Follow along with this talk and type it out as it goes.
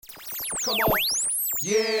Come on.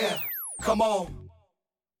 Yeah. Come on.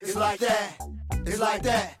 It's like that. It's like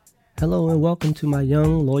that. Hello and welcome to my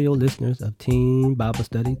young, loyal listeners of Teen Bible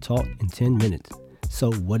Study Taught in 10 Minutes.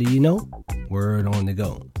 So what do you know? Word on the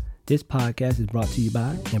go. This podcast is brought to you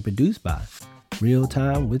by and produced by Real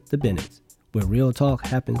Time with the Bennetts, where real talk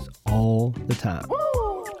happens all the time.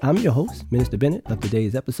 I'm your host, Minister Bennett, of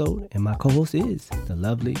today's episode, and my co-host is the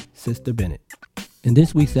lovely Sister Bennett. In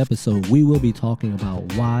this week's episode, we will be talking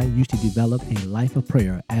about why you should develop a life of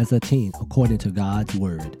prayer as a teen according to God's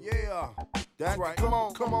Word. Yeah. That's right. Come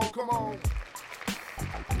on.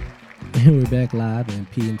 And we're back live in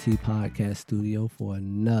P&T Podcast Studio for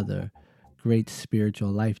another great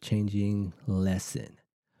spiritual, life-changing lesson.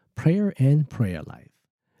 Prayer and prayer life.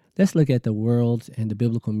 Let's look at the world's and the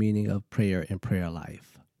biblical meaning of prayer and prayer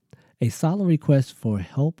life. A solemn request for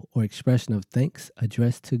help or expression of thanks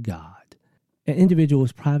addressed to God. An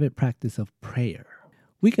individual's private practice of prayer.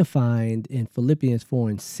 We can find in Philippians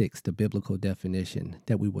 4:6 the biblical definition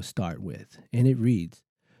that we will start with. And it reads,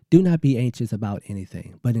 "Do not be anxious about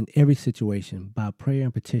anything, but in every situation, by prayer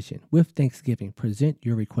and petition, with thanksgiving, present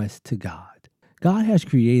your requests to God." God has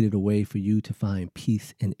created a way for you to find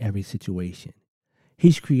peace in every situation.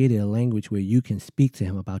 He's created a language where you can speak to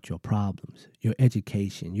him about your problems, your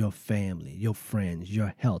education, your family, your friends,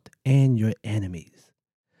 your health, and your enemies.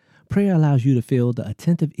 Prayer allows you to feel the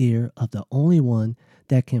attentive ear of the only one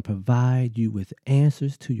that can provide you with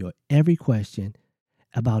answers to your every question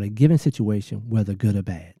about a given situation, whether good or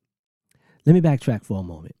bad. Let me backtrack for a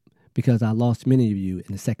moment, because I lost many of you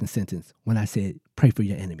in the second sentence when I said pray for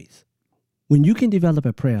your enemies. When you can develop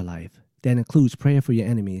a prayer life that includes prayer for your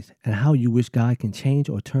enemies and how you wish God can change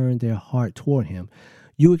or turn their heart toward him,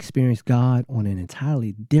 you experience God on an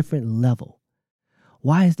entirely different level.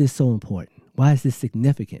 Why is this so important? Why is this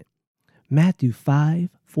significant? Matthew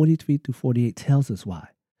 5:43-48 tells us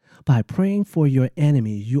why. By praying for your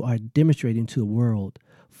enemies, you are demonstrating to the world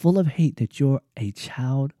full of hate that you're a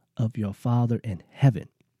child of your Father in heaven.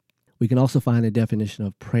 We can also find a definition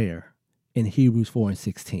of prayer in Hebrews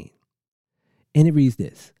 4:16. And it reads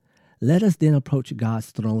this: "Let us then approach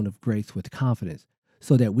God's throne of grace with confidence,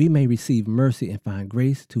 so that we may receive mercy and find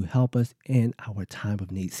grace to help us in our time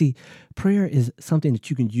of need." See, prayer is something that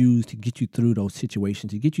you can use to get you through those situations,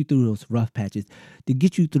 to get you through those rough patches, to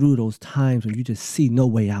get you through those times when you just see no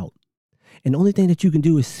way out. And the only thing that you can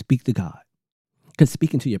do is speak to God. Because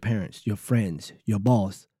speaking to your parents, your friends, your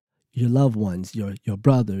boss, your loved ones, your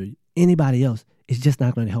brother, anybody else, is just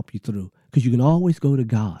not going to help you through. Because you can always go to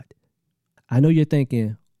God. I know you're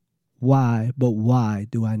thinking, why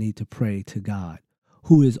do I need to pray to God,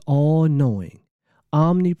 who is all-knowing,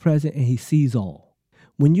 omnipresent, and he sees all?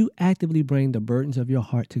 When you actively bring the burdens of your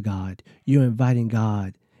heart to God, you're inviting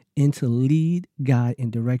God in to lead, guide,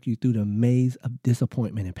 and direct you through the maze of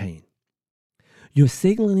disappointment and pain. You're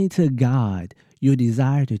signaling to God your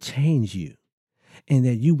desire to change you and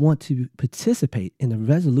that you want to participate in the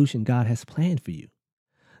resolution God has planned for you.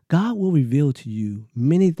 God will reveal to you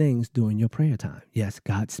many things during your prayer time. Yes,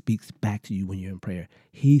 God speaks back to you when you're in prayer.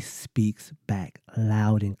 He speaks back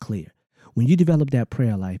loud and clear. When you develop that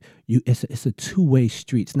prayer life, it's a two-way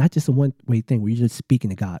street. It's not just a one-way thing where you're just speaking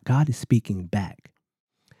to God. God is speaking back.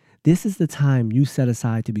 This is the time you set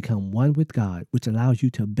aside to become one with God, which allows you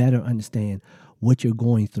to better understand what you're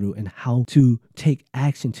going through and how to take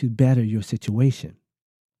action to better your situation.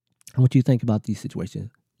 I want you to think about these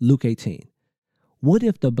situations. Luke 18. What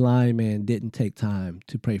if the blind man didn't take time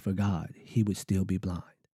to pray for God? He would still be blind.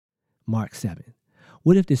 Mark 7.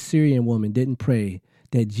 What if the Syrian woman didn't pray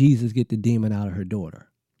that Jesus get the demon out of her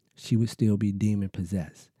daughter? She would still be demon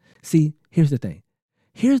possessed. See, here's the thing.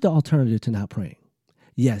 Here's the alternative to not praying.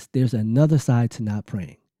 Yes, there's another side to not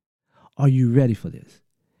praying. Are you ready for this?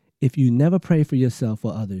 If you never pray for yourself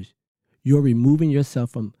or others, you're removing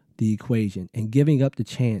yourself from the equation and giving up the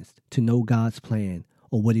chance to know God's plan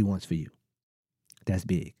or what he wants for you. That's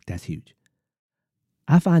big. That's huge.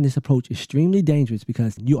 I find this approach extremely dangerous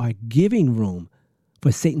because you are giving room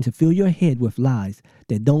for Satan to fill your head with lies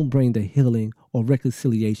that don't bring the healing or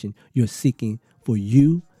reconciliation you're seeking for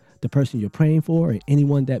you, the person you're praying for, or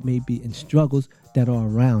anyone that may be in struggles that are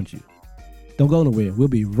around you. Don't go nowhere. We'll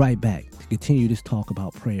be right back to continue this talk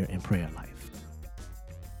about prayer and prayer life.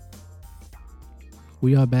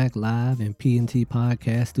 We are back live in P&T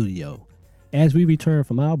Podcast Studio. As we return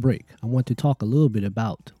from our break, I want to talk a little bit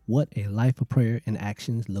about what a life of prayer and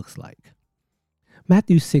actions looks like.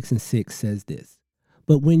 Matthew 6:6 says this,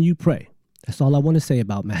 "But when you pray," that's all I want to say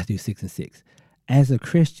about Matthew 6:6. As a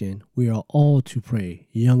Christian, we are all to pray,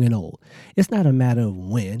 young and old. It's not a matter of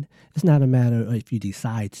when. It's not a matter of if you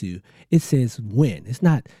decide to. It says when. It's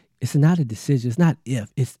not It's not a decision. It's not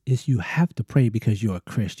if. It's you have to pray because you're a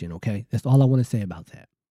Christian, okay? That's all I want to say about that.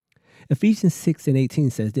 Ephesians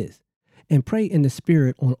 6:18 says this, and pray in the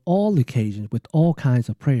Spirit on all occasions with all kinds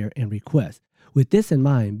of prayer and requests. With this in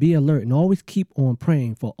mind, be alert and always keep on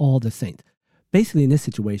praying for all the saints. Basically, in this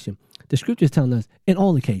situation, the scripture is telling us in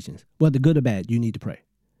all occasions, whether good or bad, you need to pray.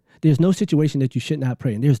 There's no situation that you should not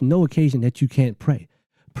pray, and there's no occasion that you can't pray.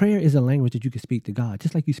 Prayer is a language that you can speak to God,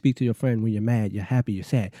 just like you speak to your friend when you're mad, you're happy, you're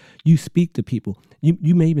sad. You speak to people.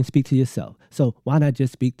 You may even speak to yourself. So why not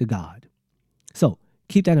just speak to God? So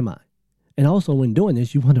keep that in mind. And also when doing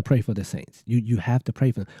this, you want to pray for the saints. You have to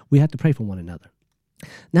pray for them. We have to pray for one another.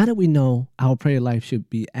 Now that we know our prayer life should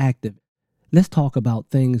be active, let's talk about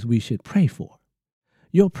things we should pray for.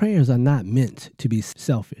 Your prayers are not meant to be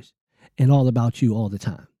selfish and all about you all the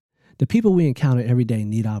time. The people we encounter every day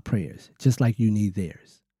need our prayers, just like you need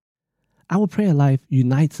theirs. Our prayer life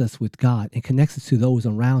unites us with God and connects us to those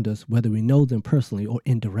around us, whether we know them personally or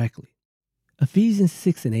indirectly. Ephesians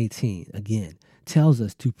 6:18, again, tells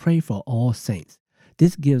us to pray for all saints.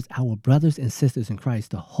 This gives our brothers and sisters in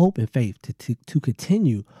Christ the hope and faith to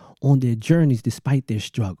continue on their journeys despite their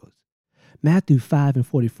struggles. Matthew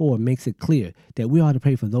 5:44 makes it clear that we ought to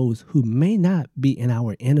pray for those who may not be in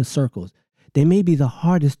our inner circles. They may be the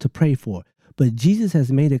hardest to pray for, but Jesus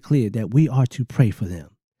has made it clear that we are to pray for them.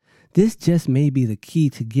 This just may be the key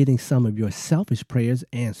to getting some of your selfish prayers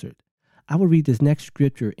answered. I will read this next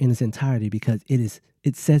scripture in its entirety because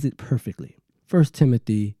it says it perfectly. 1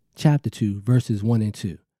 Timothy chapter 2, verses 1 and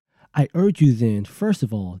 2. I urge you then, first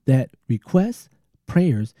of all, that requests,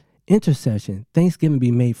 prayers, intercession, thanksgiving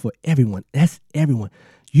be made for everyone. That's everyone.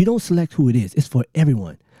 You don't select who it is. It's for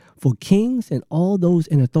everyone. For kings and all those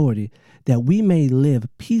in authority, that we may live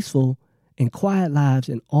peaceful and quiet lives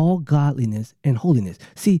in all godliness and holiness.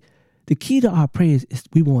 See, the key to our prayers is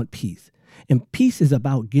we want peace. And peace is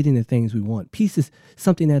about getting the things we want. Peace is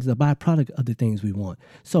something that is a byproduct of the things we want.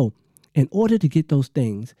 So in order to get those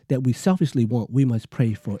things that we selfishly want, we must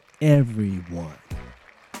pray for everyone.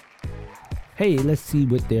 Hey, let's see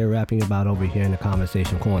what they're rapping about over here in the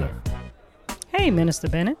conversation corner. Hey, Minister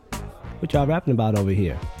Bennett. What y'all rapping about over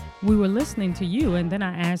here? We were listening to you, and then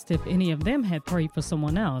I asked if any of them had prayed for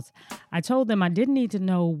someone else. I told them I didn't need to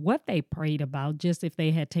know what they prayed about, just if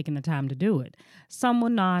they had taken the time to do it. Some were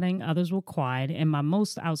nodding, others were quiet, and my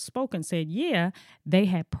most outspoken said, yeah, they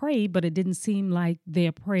had prayed, but it didn't seem like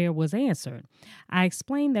their prayer was answered. I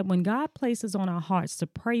explained that when God places on our hearts to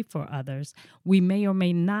pray for others, we may or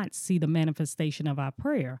may not see the manifestation of our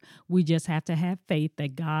prayer. We just have to have faith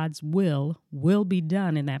that God's will be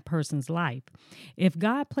done in that person's life. If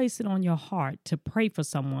God places it on your heart to pray for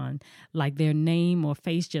someone, like their name or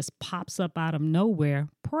face just pops up out of nowhere,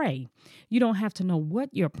 pray. You don't have to know what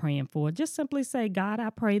you're praying for. Just simply say, God, I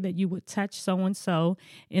pray that you would touch so-and-so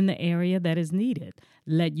in the area that is needed.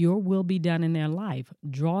 Let your will be done in their life.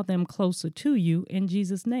 Draw them closer to you in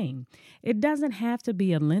Jesus' name. It doesn't have to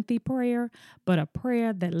be a lengthy prayer, but a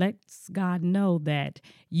prayer that lets God know that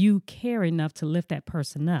you care enough to lift that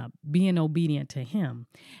person up, being obedient to him.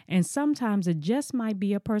 And sometimes it just might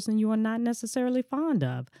be a person you are not necessarily fond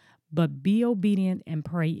of, but be obedient and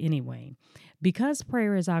pray anyway. Because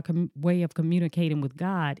prayer is our way of communicating with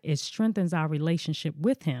God, it strengthens our relationship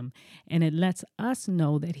with him, and it lets us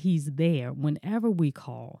know that he's there whenever we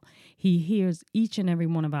call. He hears each and every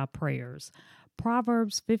one of our prayers.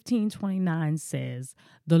 Proverbs 15:29 says,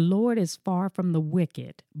 "The Lord is far from the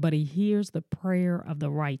wicked, but he hears the prayer of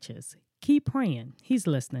the righteous." Keep praying. He's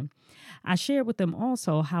listening. I shared with them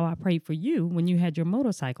also how I prayed for you when you had your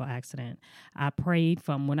motorcycle accident. I prayed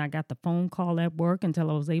from when I got the phone call at work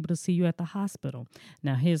until I was able to see you at the hospital.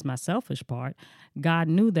 Now, here's my selfish part. God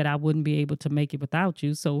knew that I wouldn't be able to make it without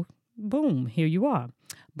you, so boom, here you are.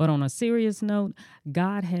 But on a serious note,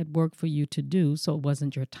 God had work for you to do, so it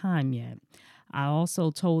wasn't your time yet. I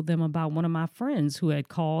also told them about one of my friends who had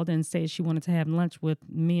called and said she wanted to have lunch with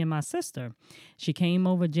me and my sister. She came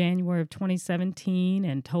over January of 2017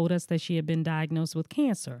 and told us that she had been diagnosed with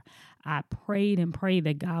cancer. I prayed and prayed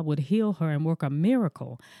that God would heal her and work a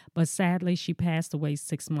miracle, but sadly she passed away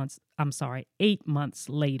 8 months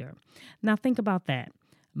later. Now think about that.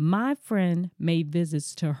 My friend made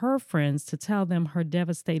visits to her friends to tell them her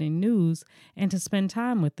devastating news and to spend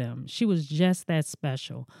time with them. She was just that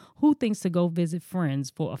special. Who thinks to go visit friends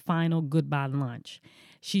for a final goodbye lunch?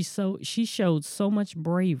 She showed so much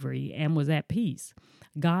bravery and was at peace.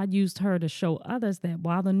 God used her to show others that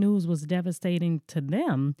while the news was devastating to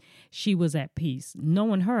them, she was at peace.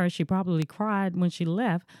 Knowing her, she probably cried when she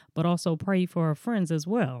left, but also prayed for her friends as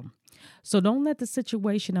well. So don't let the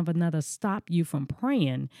situation of another stop you from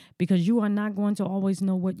praying, because you are not going to always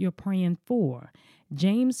know what you're praying for.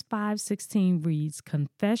 James 5:16 reads,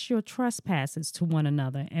 "Confess your trespasses to one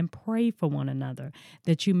another and pray for one another,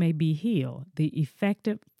 that you may be healed. The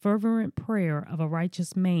effective, fervent prayer of a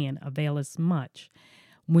righteous man availeth much."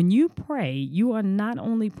 When you pray, you are not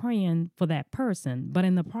only praying for that person, but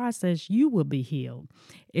in the process, you will be healed.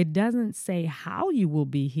 It doesn't say how you will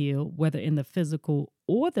be healed, whether in the physical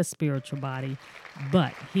or the spiritual body,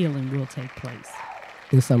 but healing will take place.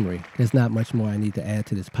 In summary, there's not much more I need to add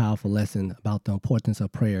to this powerful lesson about the importance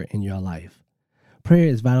of prayer in your life. Prayer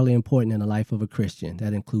is vitally important in the life of a Christian.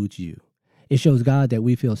 That includes you. It shows God that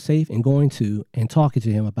we feel safe in going to and talking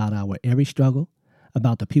to Him about our every struggle,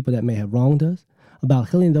 about the people that may have wronged us, about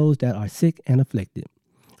healing those that are sick and afflicted.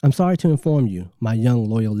 I'm sorry to inform you, my young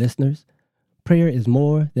loyal listeners, prayer is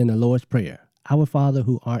more than the Lord's Prayer. Our Father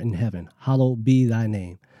who art in heaven, hallowed be thy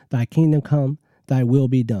name. Thy kingdom come, thy will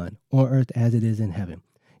be done, on earth as it is in heaven.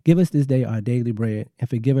 Give us this day our daily bread, and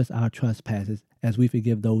forgive us our trespasses, as we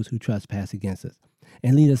forgive those who trespass against us.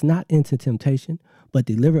 And lead us not into temptation, but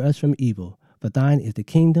deliver us from evil. For thine is the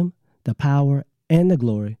kingdom, the power, and the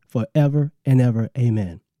glory, forever and ever.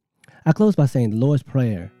 Amen. I close by saying the Lord's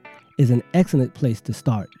Prayer is an excellent place to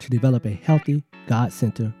start to develop a healthy,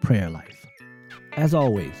 God-centered prayer life. As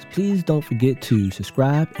always, please don't forget to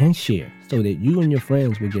subscribe and share so that you and your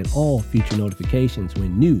friends will get all future notifications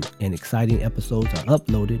when new and exciting episodes are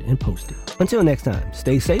uploaded and posted. Until next time,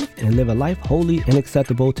 stay safe and live a life holy and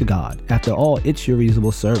acceptable to God. After all, it's your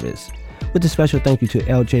reasonable service. With a special thank you to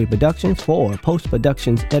LJ Productions for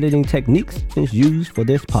post-production's editing techniques used for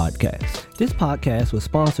this podcast. This podcast was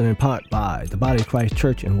sponsored in part by the Body of Christ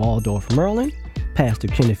Church in Waldorf, Maryland, Pastor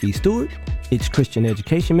Kenneth E. Stewart, its Christian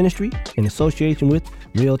Education Ministry, in association with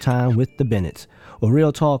Real Time with the Bennetts. Or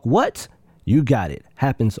Real Talk, what? You got it.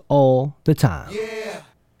 Happens all the time. Yeah,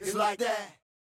 it's like that.